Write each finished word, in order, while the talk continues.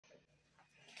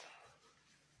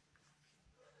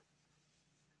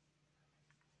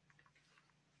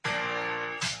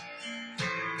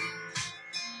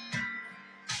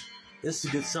This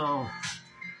is a good song.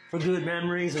 For good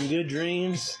memories and good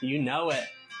dreams, you know it.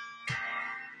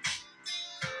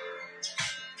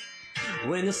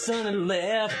 When the sun had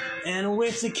left and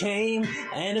winter came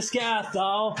and the sky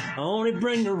thawed, only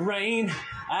bring the rain,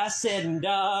 I sat in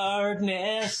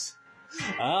darkness,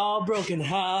 all broken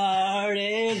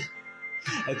hearted.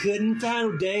 I couldn't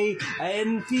find a day, I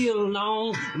didn't feel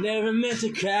alone, never meant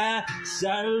to cry,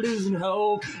 started losing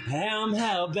hope,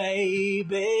 how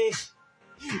baby.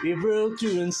 You broke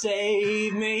through and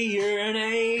saved me, you're an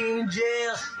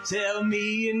angel, tell me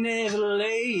you're never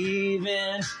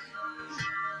leaving.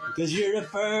 'Cause you're the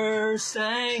first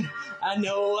thing I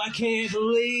know, I can't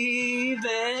believe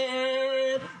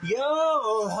it.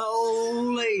 You're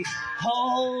holy,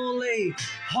 holy,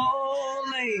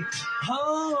 holy,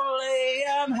 holy.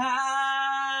 I'm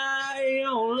high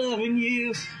on loving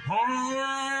you,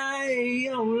 high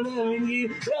on loving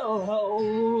you. You're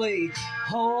holy,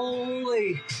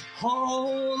 holy,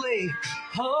 holy,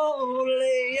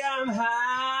 holy. I'm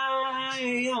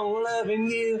high on loving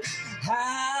you,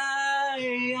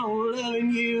 high on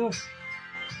loving you.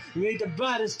 You make the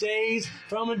brightest days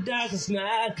from the darkest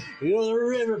night. You're the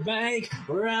riverbank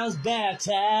where I was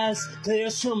baptized. Clear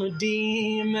from the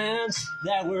demons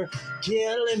that were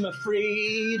killing my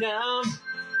freedom.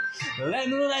 Let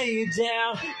me lay you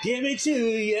down, give me to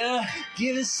you,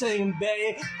 give it singing,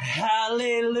 babe,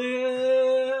 hallelujah.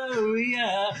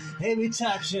 Hey,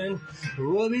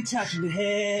 we'll be touching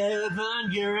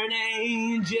heaven, you're an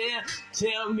angel,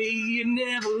 tell me you're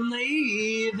never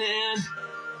leaving.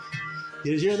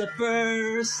 'Cause you're the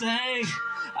first thing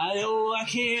I know, I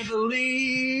can't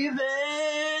believe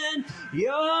it.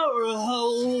 You're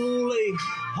holy,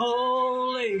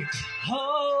 holy,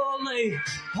 holy,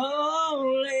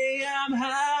 holy. I'm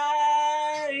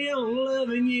high on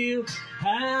loving you,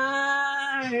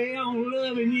 high on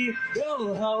loving you.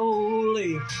 You're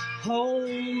holy,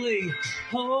 holy,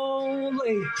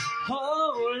 holy,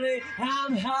 holy.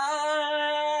 I'm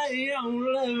high on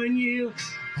loving you,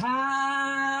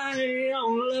 high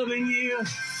on loving you.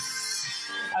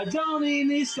 I don't need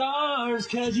these stars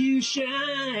 'cause you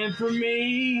shine for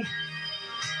me.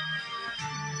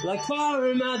 Like fire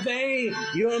in my vein,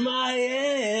 you're my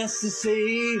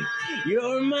ecstasy.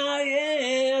 You're my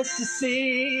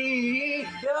ecstasy.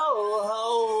 You're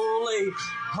holy,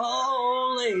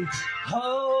 holy,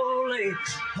 holy,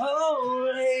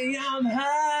 holy. I'm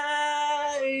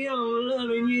high on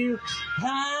loving you,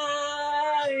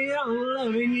 high on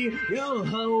loving you. You're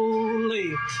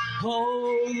holy,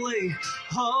 holy,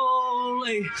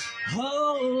 holy,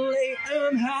 holy.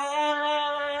 I'm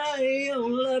high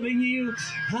on loving you,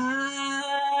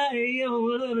 high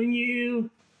on loving you.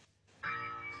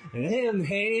 Them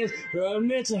hands are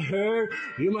meant to hurt.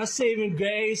 You're my saving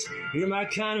grace. You're my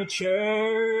kind of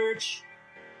church.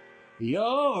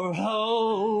 You're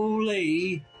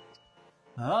holy,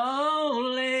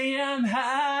 holy. I'm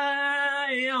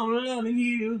high on loving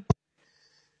you.